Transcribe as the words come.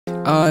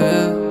Oh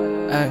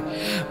yeah, ay.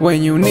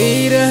 When you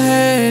need a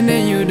hand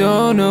and you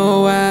don't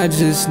know why,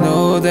 just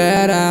know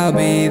that I'll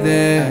be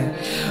there.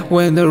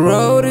 When the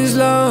road is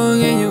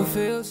long and you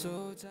feel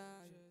so tired.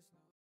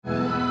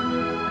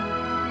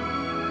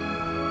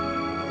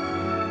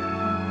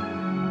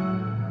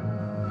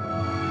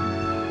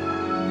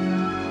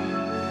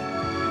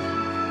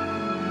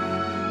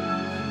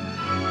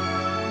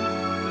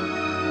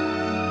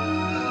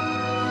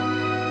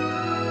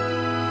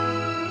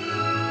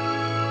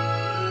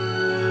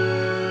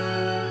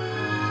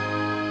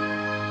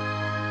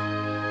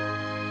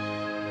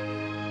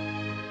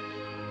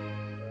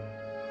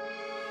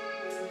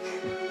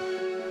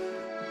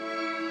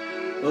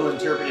 Little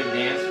interpretive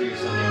dance for your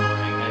Sunday morning.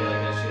 How do you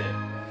like that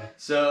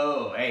shit?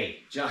 So, hey,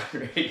 John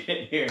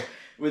Reagan here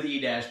with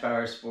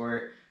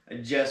E-Powersport. I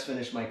just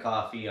finished my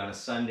coffee on a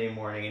Sunday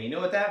morning, and you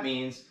know what that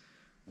means?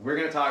 We're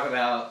going to talk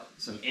about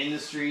some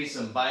industry,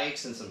 some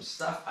bikes, and some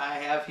stuff I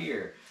have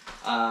here.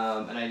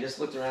 And I just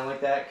looked around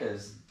like that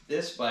because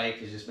this bike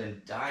has just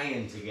been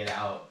dying to get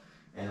out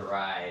and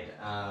ride,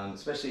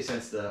 especially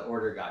since the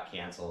order got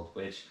canceled,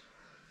 which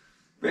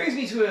brings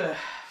me to a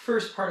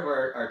first part of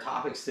our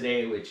topics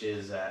today, which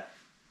is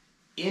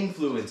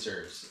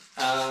influencers.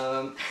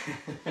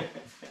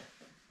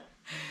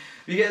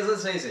 Because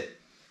let's face it,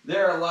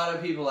 there are a lot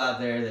of people out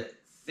there that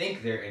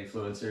think they're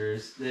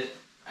influencers that,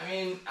 I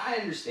mean, I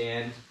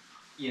understand,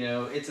 you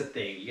know, it's a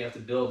thing. You have to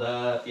build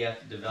up, you have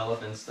to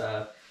develop and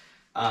stuff.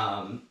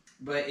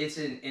 But it's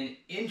an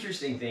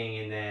interesting thing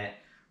in that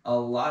a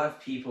lot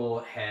of people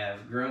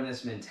have grown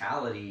this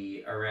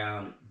mentality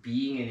around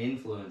being an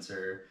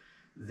influencer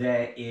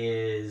that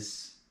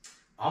is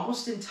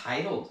almost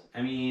entitled.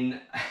 I mean,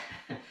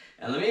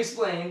 and let me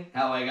explain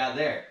how I got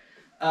there.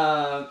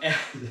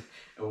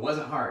 It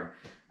wasn't hard.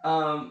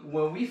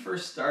 When we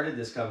first started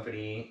this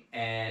company,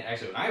 and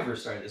actually when I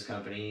first started this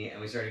company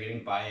and we started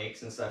getting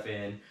bikes and stuff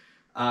in,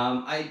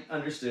 I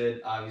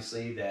understood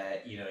obviously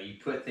that, you know, you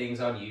put things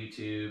on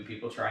YouTube,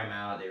 people try them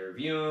out, they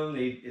review them,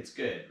 it's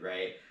good,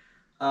 right?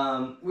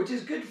 Which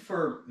is good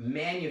for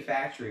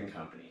manufacturing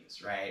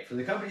companies, right? For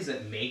the companies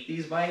that make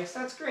these bikes,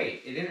 that's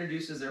great. It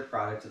introduces their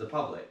product to the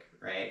public,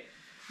 right?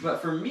 But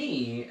for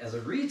me, as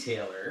a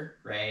retailer,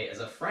 right, as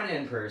a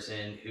front-end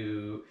person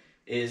who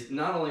is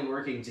not only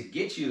working to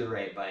get you the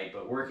right bike,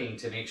 but working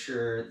to make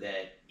sure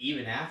that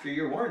even after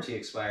your warranty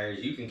expires,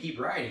 you can keep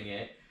riding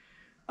it,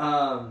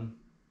 I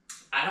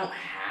don't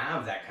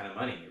have that kind of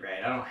money,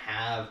 right? I don't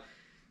have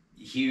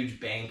huge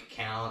bank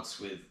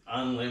accounts with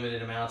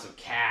unlimited amounts of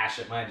cash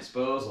at my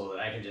disposal that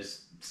I can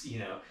just, you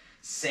know,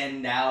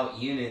 send out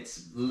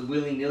units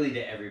willy-nilly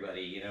to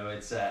everybody. You know,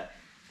 it's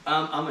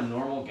I'm a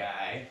normal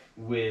guy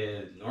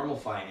with normal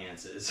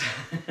finances,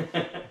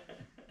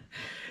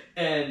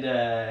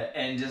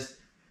 and just,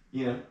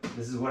 you know,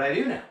 this is what I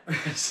do now.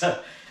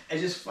 So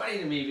it's just funny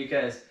to me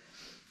because,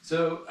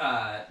 so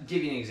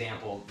give you an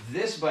example.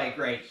 This bike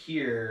right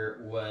here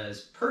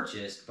was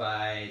purchased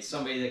by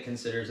somebody that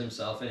considers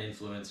himself an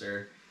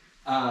influencer.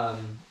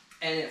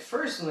 And at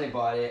first when they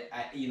bought it,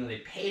 you know, they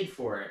paid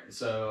for it.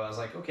 So I was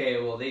like,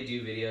 okay, well, they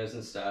do videos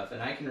and stuff,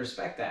 and I can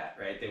respect that,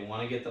 right? They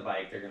want to get the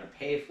bike, they're going to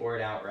pay for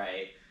it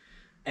outright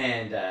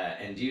and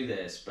do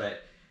this.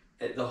 But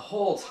the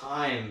whole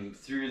time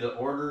through the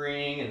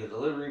ordering and the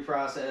delivery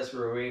process, we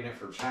were waiting it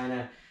from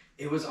China,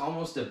 it was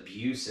almost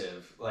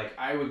abusive. Like,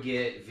 I would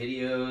get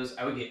videos,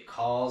 I would get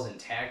calls and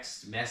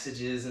text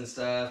messages and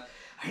stuff.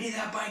 I need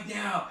that bike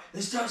now.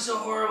 This stuff's so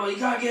horrible. You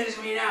gotta get it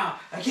to me now.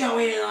 I can't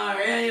wait any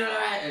longer.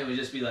 And it would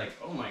just be like,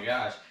 oh my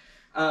gosh.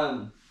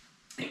 And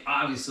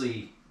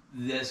obviously,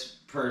 this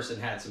person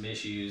had some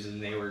issues,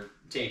 and they were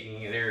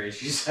taking their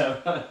issues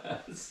out on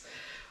us.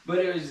 But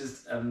it was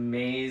just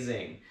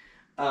amazing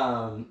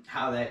how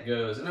that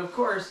goes. And of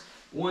course,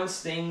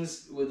 once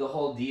things with the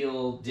whole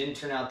deal didn't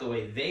turn out the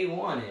way they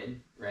wanted,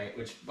 right?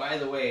 Which, by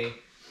the way,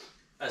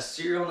 a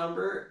serial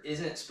number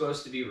isn't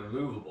supposed to be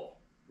removable.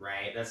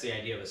 Right? That's the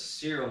idea of a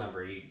serial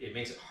number. It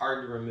makes it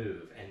hard to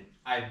remove, and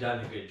I've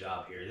done a good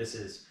job here. This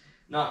is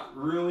not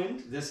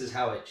ruined. This is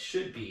how it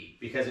should be,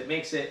 because it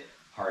makes it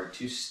hard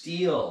to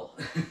steal.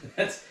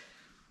 That's,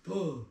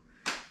 oh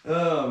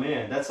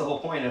man, that's the whole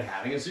point of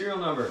having a serial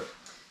number.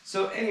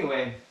 So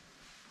anyway,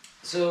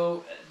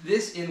 so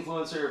this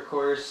influencer, of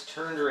course,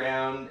 turned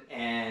around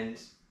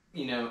and,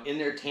 you know, in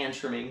their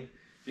tantruming,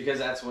 because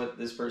that's what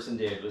this person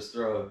did, was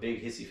throw a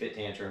big hissy fit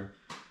tantrum,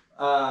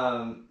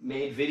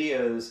 made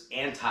videos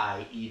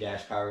anti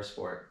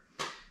E-Powersport.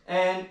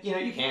 And, you know,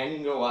 you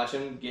can go watch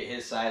him, get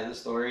his side of the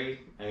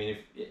story. I mean,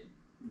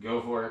 go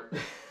for it.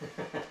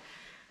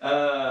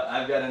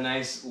 I've got a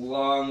nice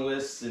long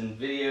list and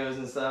videos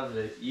and stuff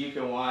that you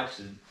can watch,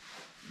 and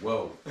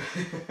whoa.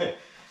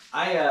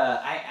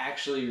 I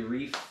actually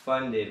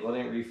refunded, well, I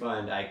didn't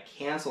refund, I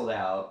canceled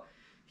out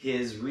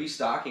his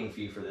restocking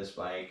fee for this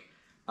bike,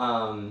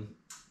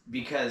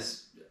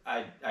 because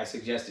I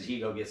suggested he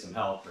go get some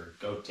help or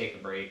go take a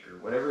break or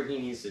whatever he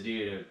needs to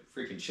do to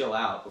freaking chill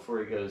out before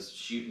he goes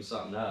shooting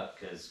something up,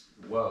 because,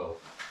 whoa.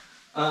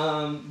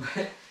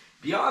 But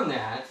beyond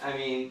that, I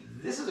mean,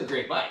 this is a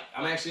great bike.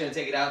 I'm actually going to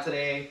take it out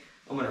today.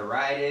 I'm gonna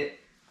ride it.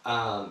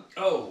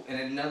 Oh, and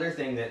another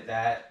thing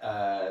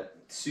that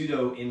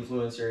pseudo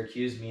influencer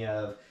accused me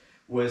of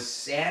was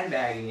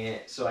sandbagging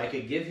it so I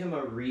could give him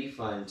a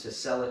refund to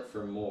sell it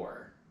for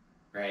more,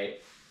 right?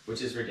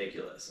 Which is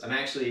ridiculous. I'm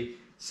actually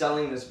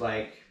selling this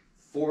bike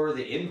for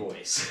the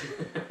invoice.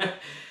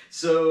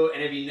 So,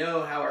 and if you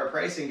know how our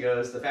pricing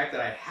goes, the fact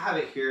that I have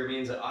it here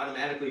means it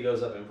automatically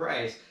goes up in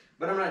price,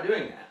 but I'm not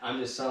doing that. I'm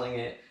just selling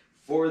it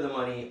for the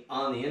money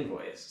on the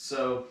invoice.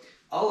 So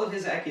all of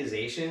his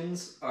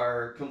accusations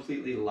are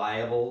completely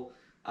liable.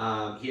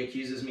 He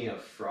accuses me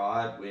of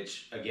fraud,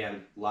 which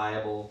again,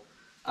 liable.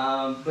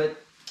 But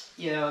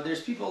you know,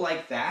 there's people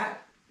like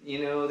that,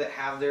 you know, that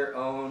have their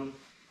own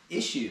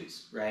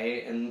issues,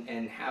 right?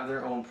 And have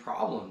their own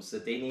problems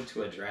that they need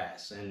to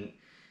address. And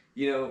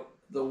you know,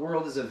 the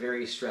world is a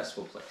very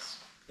stressful place.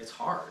 It's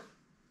hard,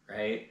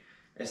 right?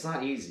 It's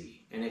not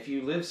easy. And if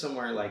you live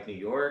somewhere like New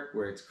York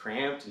where it's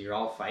cramped and you're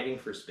all fighting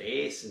for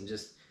space and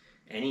just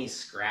any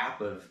scrap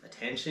of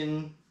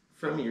attention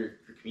from your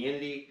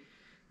community,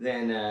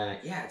 then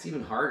yeah, it's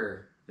even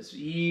harder. It's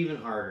even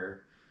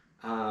harder.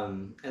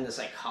 And the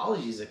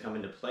psychologies that come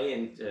into play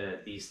into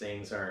these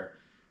things are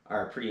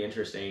pretty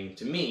interesting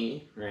to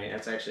me, right?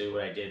 That's actually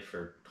what I did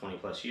for 20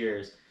 plus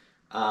years.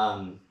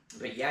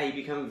 But yeah, you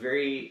become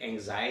very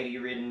anxiety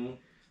ridden.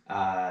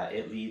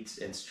 It leads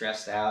and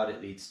stressed out.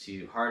 It leads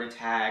to heart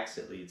attacks.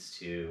 It leads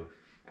to,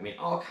 I mean,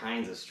 all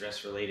kinds of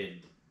stress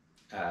related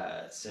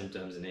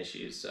symptoms and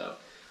issues. So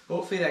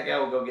hopefully that guy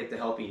will go get the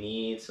help he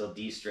needs. He'll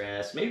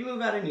de-stress, maybe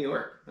move out of New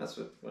York. That's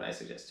what I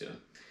suggest to him.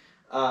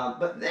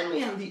 But then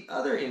we have the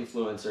other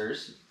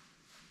influencers,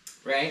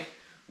 right?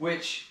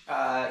 Which,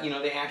 you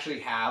know, they actually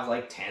have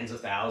like tens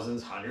of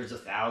thousands, hundreds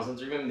of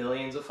thousands, or even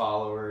millions of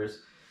followers.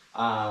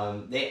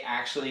 They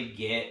actually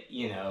get,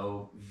 you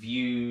know,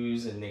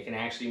 views, and they can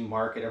actually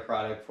market a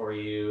product for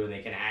you, and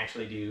they can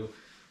actually do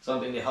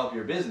something to help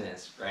your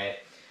business, right?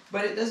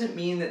 But it doesn't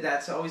mean that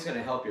that's always going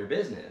to help your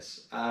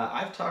business.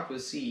 I've talked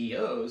with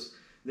CEOs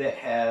that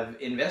have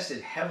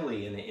invested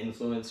heavily in the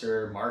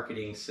influencer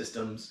marketing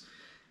systems,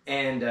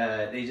 and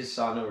they just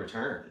saw no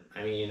return.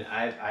 I mean,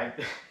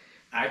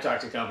 I've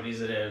talked to companies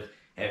that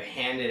have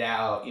handed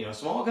out, you know,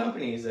 small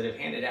companies that have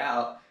handed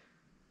out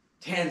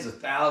tens of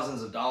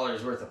thousands of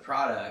dollars worth of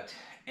product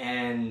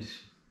and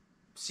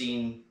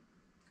seen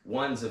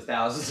ones of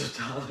thousands of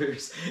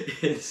dollars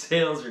in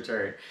sales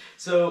return.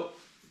 So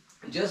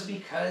just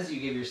because you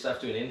give your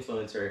stuff to an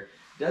influencer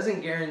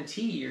doesn't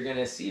guarantee you're going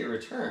to see a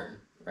return,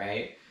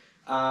 right?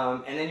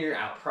 And then you're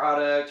out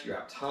product, you're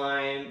out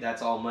time.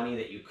 That's all money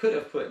that you could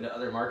have put into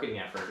other marketing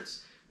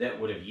efforts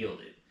that would have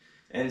yielded.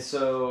 And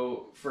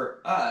so for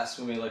us,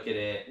 when we look at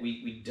it,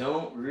 we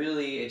don't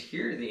really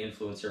adhere to the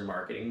influencer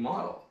marketing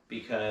model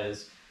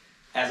because,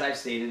 as I've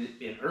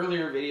stated in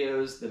earlier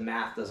videos, the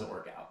math doesn't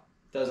work out.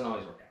 Doesn't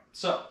always work out.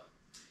 So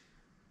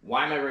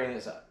why am I bringing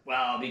this up?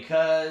 Well,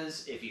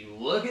 because if you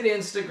look at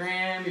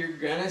Instagram, you're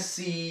gonna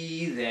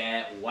see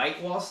that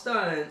White Wall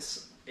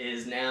Stunts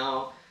is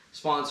now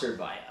sponsored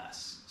by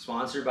us,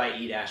 sponsored by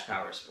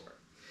E-Powersport.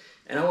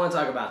 And I want to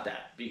talk about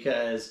that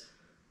because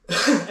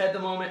at the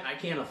moment I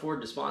can't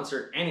afford to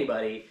sponsor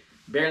anybody,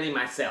 barely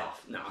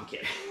myself. No, I'm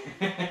kidding.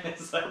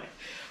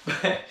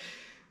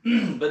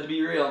 But to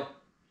be real,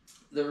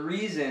 the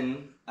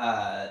reason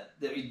that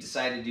we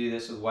decided to do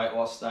this with White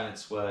Wall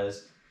Stunts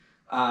was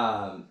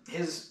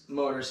his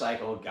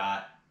motorcycle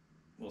got,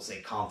 we'll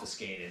say,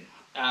 confiscated.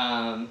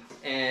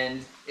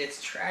 And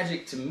it's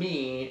tragic to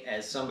me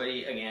as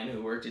somebody, again,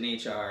 who worked in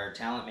HR,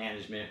 talent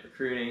management,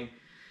 recruiting,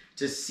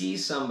 to see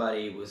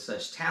somebody with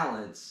such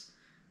talents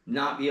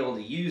not be able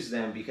to use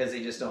them because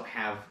they just don't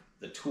have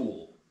the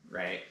tool,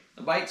 right?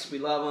 The bikes, we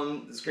love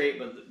them, it's great,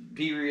 but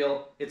be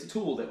real, it's a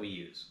tool that we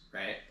use,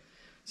 right?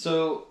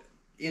 So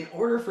in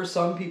order for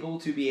some people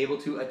to be able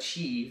to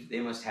achieve,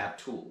 they must have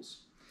tools.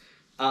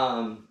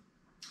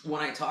 When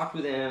I talked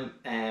with him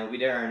and we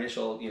did our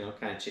initial,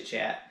 kind of chit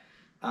chat,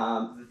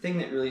 the thing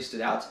that really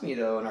stood out to me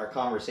though in our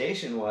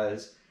conversation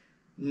was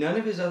none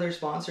of his other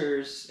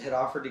sponsors had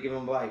offered to give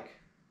him a bike.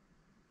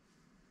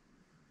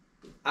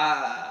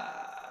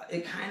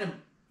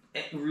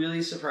 It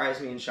really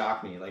surprised me and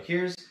shocked me. Like,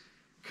 here's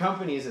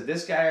companies that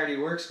this guy already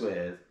works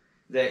with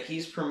that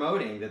he's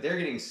promoting, that they're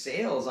getting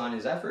sales on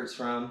his efforts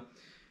from,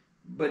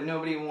 but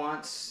nobody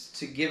wants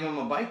to give him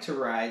a bike to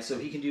ride so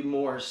he can do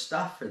more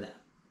stuff for them,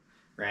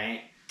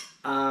 right?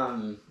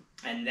 And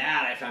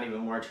that I found even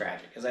more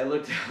tragic because I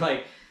looked at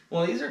like,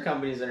 well, these are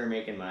companies that are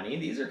making money.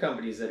 These are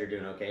companies that are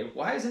doing okay.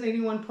 Why isn't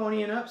anyone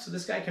ponying up so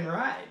this guy can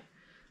ride?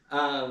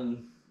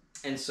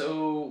 And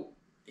so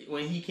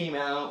when he came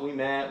out, we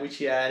met, we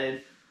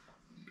chatted,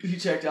 he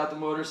checked out the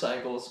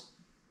motorcycles,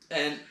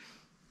 and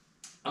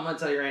I'm going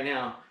to tell you right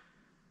now,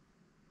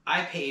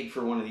 I paid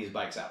for one of these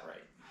bikes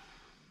outright.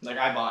 Like,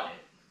 I bought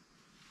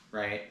it,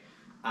 right?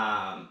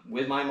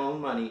 With my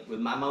own money, with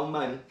my own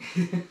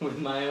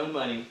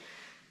money,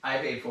 I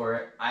paid for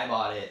it, I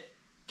bought it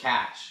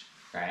cash,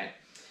 right?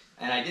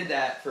 And I did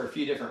that for a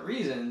few different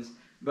reasons,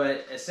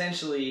 but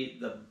essentially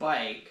the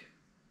bike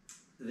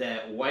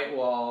that White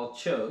Wall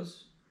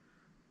chose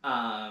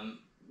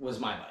was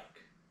my bike.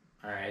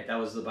 All right, that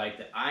was the bike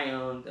that I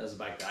owned. That was the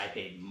bike that I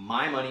paid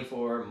my money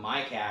for,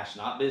 my cash,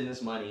 not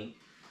business money.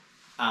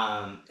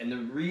 And the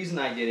reason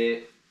I did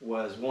it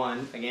was,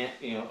 one,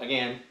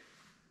 again,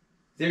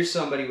 there's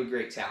somebody with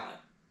great talent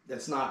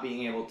that's not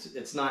able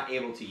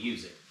to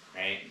use it,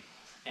 right?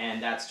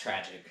 And that's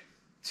tragic.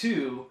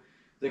 Two,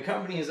 the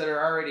companies that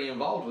are already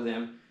involved with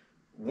him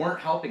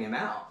weren't helping him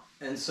out.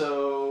 And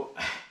so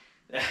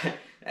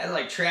that's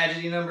like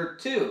tragedy number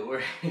two,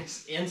 where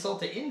it's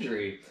insult to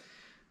injury.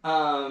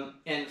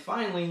 And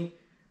finally,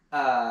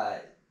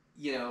 it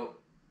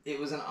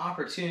was an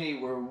opportunity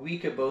where we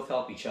could both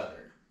help each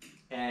other.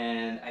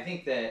 And I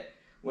think that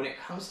when it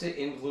comes to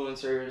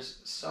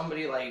influencers,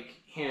 somebody like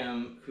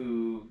him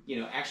who,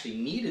 actually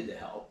needed the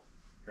help,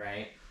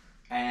 right,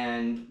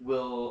 and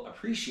will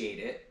appreciate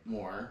it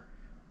more,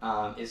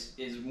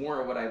 is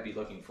more what I'd be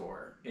looking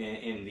for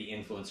in the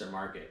influencer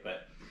market.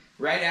 But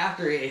right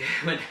after he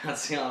went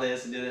announcing all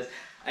this and did this,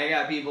 I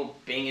got people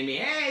pinging me,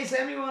 hey,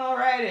 send me one, I'll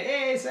ride it.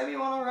 Hey, send me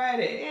one, I'll ride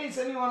it. Hey,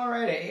 send me one, I'll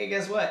ride it. Hey,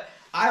 guess what?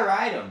 I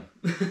ride them.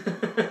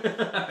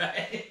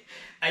 Right?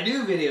 I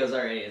do videos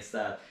already and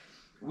stuff.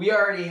 We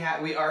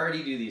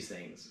already do these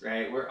things,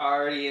 right? We're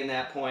already in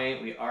that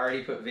point. We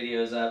already put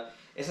videos up.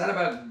 It's not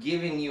about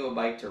giving you a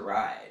bike to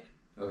ride,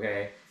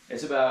 okay?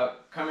 It's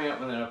about coming up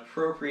with an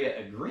appropriate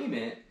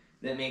agreement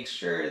that makes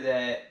sure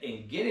that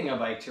in getting a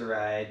bike to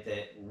ride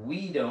that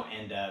we don't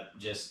end up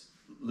just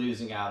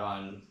losing out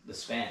on the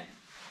spend.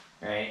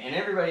 Right? And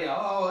everybody,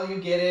 oh, you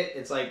get it.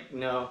 It's like,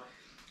 no,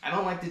 I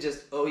don't like to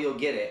just, oh, you'll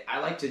get it. I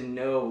like to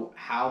know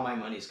how my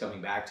money's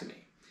coming back to me.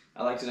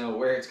 I like to know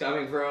where it's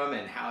coming from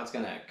and how it's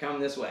going to come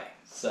this way.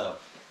 So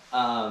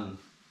in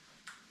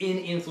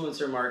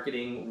influencer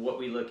marketing, what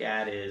we look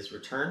at is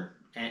return.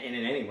 And in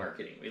any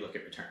marketing, we look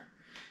at return.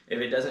 If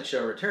it doesn't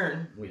show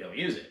return, we don't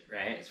use it,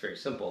 right? It's very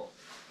simple.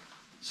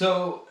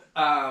 So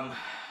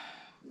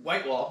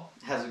Whitewall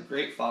has a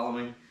great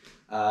following.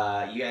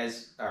 You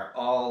guys are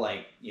all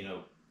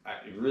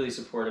really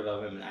supportive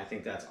of him, and I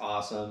think that's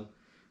awesome.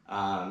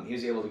 He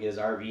was able to get his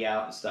RV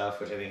out and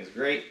stuff, which I think is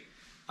great.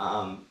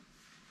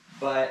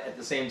 But at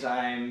the same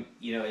time,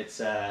 it's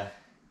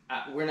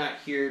we're not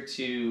here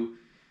to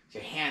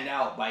hand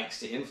out bikes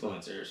to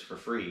influencers for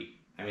free.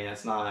 I mean,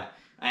 that's not.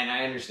 And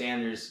I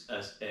understand there's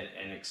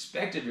an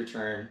expected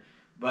return,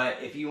 but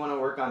if you want to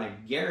work on a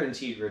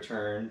guaranteed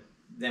return,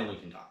 then we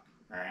can talk.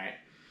 All right.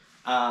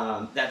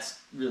 That's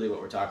really what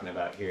we're talking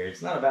about here.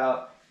 It's not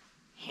about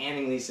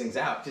handing these things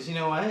out, because you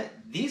know what?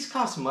 These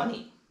cost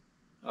money.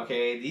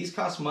 Okay, these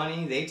cost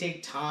money. They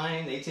take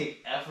time. They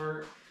take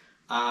effort.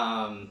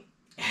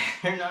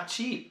 They're not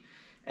cheap,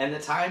 and the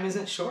time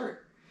isn't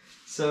short.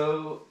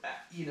 So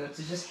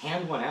to just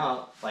hand one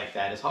out like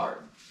that is hard,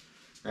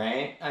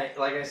 right?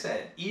 Like I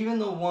said, even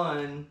the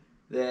one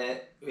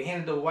that we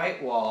handed to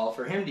Whitewall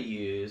for him to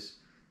use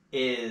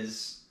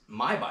is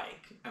my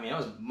bike. I mean, that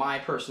was my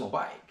personal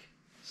bike.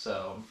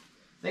 So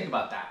think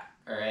about that,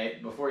 all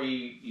right? Before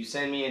you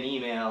send me an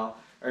email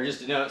or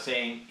just a note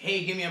saying,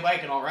 hey, give me a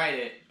bike and I'll ride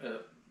it.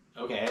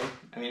 Okay.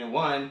 I mean,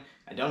 one,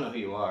 I don't know who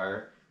you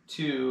are.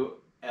 Two,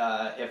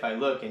 if I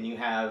look and you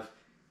have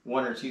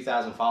 1,000 or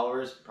 2,000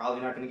 followers,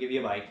 probably not going to give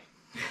you a bike.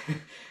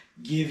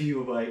 Give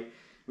you a bike.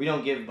 We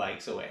don't give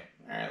bikes away.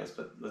 All right,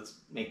 let's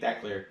make that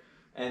clear.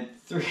 And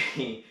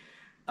three,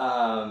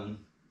 I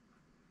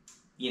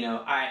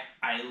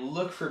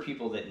look for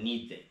people that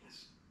need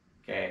things.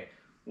 Okay,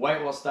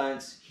 Whitewall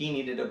Stunts, he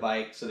needed a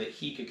bike so that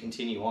he could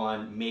continue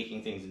on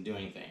making things and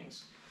doing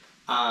things.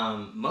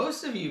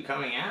 Most of you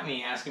coming at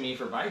me asking me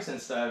for bikes and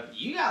stuff,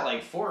 you got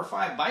like 4 or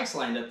 5 bikes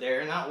lined up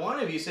there, and not one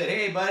of you said,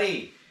 hey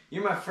buddy,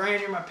 you're my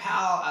friend, you're my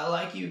pal, I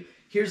like you,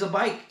 here's a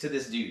bike to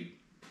this dude.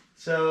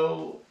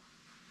 So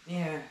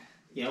yeah,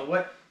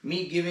 what,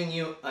 me giving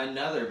you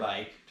another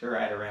bike to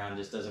ride around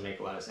just doesn't make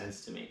a lot of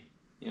sense to me.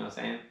 You know what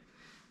I'm saying?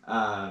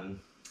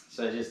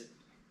 So I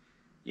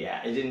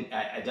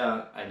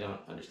don't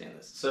understand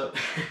this. So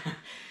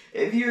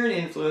if you're an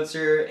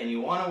influencer and you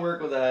want to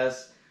work with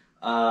us,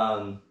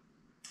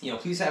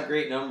 please have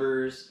great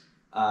numbers.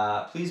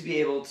 Please be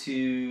able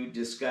to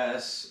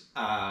discuss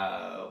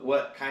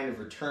what kind of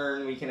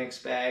return we can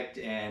expect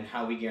and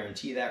how we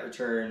guarantee that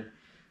return,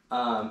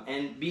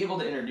 and be able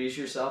to introduce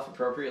yourself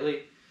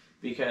appropriately,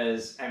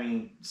 because I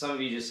mean, some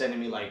of you just sending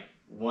me like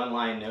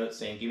one-line notes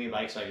saying give me a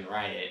bike so I can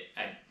ride it.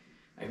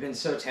 I've been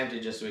so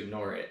tempted just to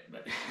ignore it,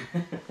 but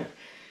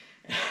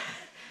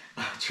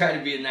I'll try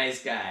to be a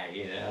nice guy,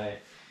 I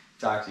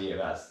talk to you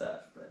about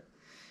stuff. But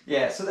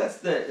yeah, so that's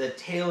the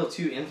tale of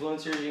two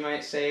influencers, you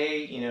might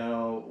say.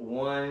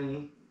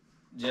 One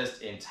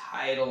just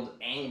entitled,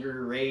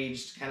 anger,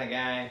 raged kind of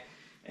guy,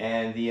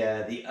 and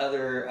the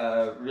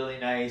other really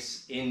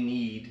nice, in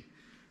need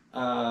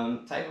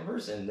type of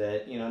person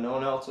that no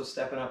one else was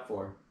stepping up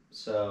for.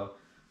 So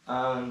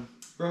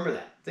remember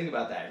that. Think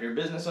about that. If you're a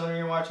business owner and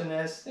you're watching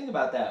this, think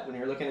about that when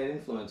you're looking at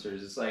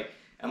influencers. It's like,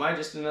 am I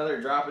just another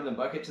drop in the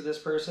bucket to this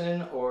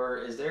person, or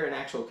is there an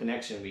actual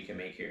connection we can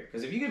make here?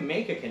 Because if you can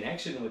make a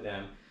connection with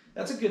them,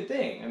 that's a good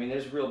thing. I mean,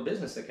 there's real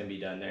business that can be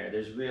done there.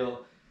 There's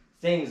real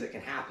things that can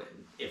happen.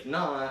 If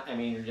not, I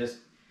mean, you're just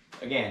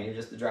again, you're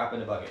just a drop in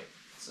the bucket.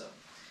 So,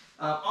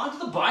 on to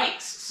the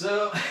bikes.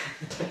 So,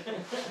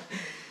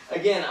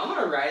 again, I'm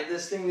going to ride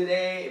this thing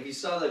today. If you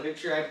saw the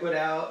picture I put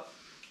out,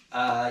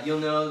 you'll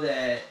know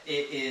that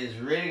it is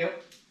ready to go.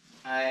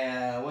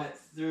 I went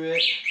through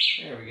it.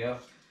 There we go.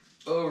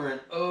 Over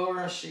and over.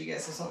 I'll show you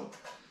guys something.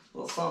 A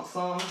little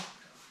something.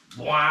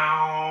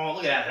 Wow.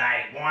 Look at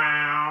that light.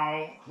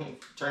 Wow.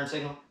 Turn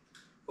signal.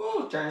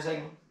 Ooh, turn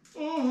signal.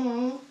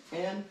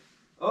 And,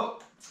 oh,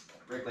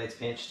 brake light's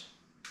pinched.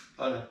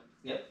 Oh, no.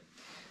 Yep.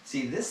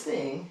 See, this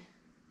thing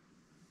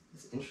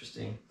is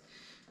interesting.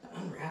 I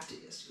unwrapped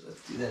it yesterday.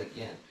 Let's do that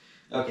again.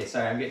 Okay,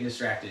 sorry. I'm getting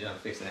distracted. I'm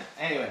fixing that.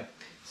 Anyway,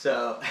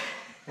 so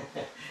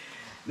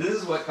this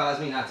is what caused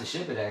me not to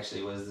ship it,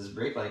 actually, was this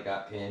brake light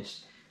got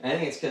pinched. And I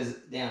think it's because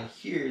down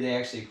here they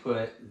actually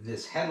put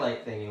this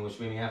headlight thing in, which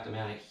made me have to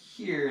mount it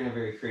here in a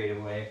very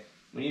creative way.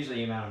 When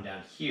usually you mount them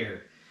down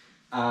here.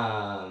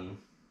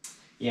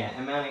 Yeah,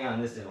 and mounting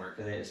on this didn't work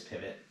because I just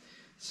pivot.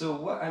 So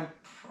what I'm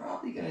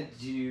probably going to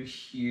do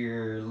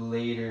here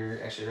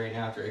later, actually right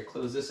now after I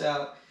close this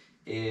out,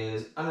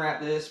 is unwrap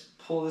this,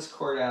 pull this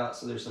cord out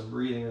so there's some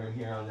breathing room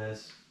here on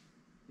this.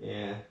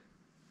 Yeah,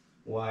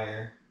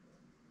 wire.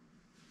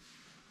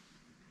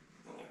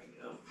 There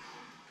we go.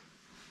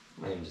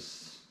 Might even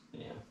just,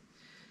 yeah,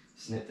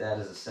 snip that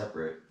as a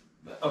separate.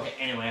 But okay,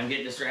 anyway, I'm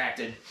getting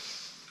distracted.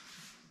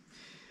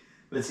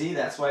 But see,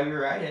 that's why we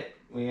ride it.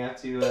 We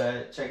have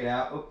to check it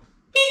out. Oh.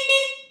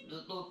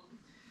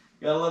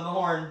 Gotta love the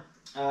horn.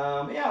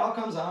 Yeah, it all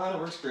comes on. It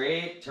works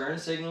great. Turn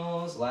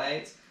signals,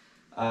 lights.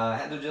 I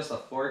had to adjust a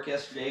fork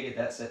yesterday, get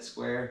that set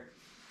square.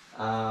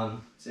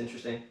 It's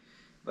interesting.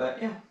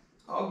 But yeah,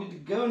 all good to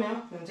go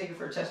now. I'm gonna take it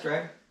for a test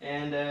drive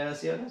and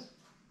see how it goes.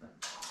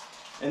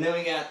 And then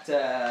we got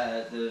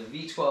the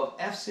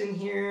V12Fs in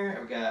here.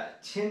 I've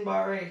got tin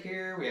bot right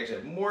here. We actually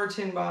have more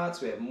tin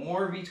bots. We have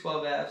more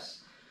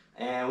V12Fs.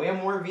 And we have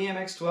more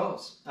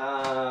VMX12s.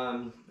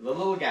 The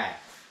little guy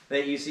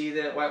that you see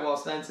that White Wall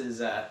Stunts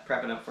is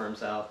prepping up for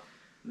himself.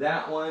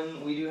 That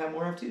one we do have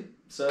more of too.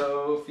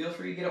 So feel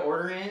free to get an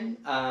order in.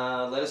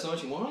 Let us know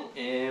what you want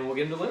and we'll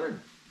get them delivered.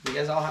 You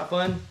guys all have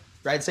fun.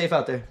 Ride safe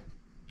out there.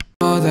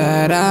 Know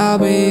that I'll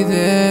be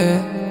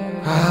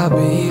there. I'll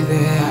be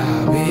there.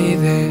 I'll be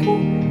there.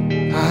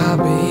 I'll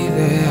be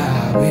there.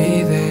 I'll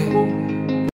be there.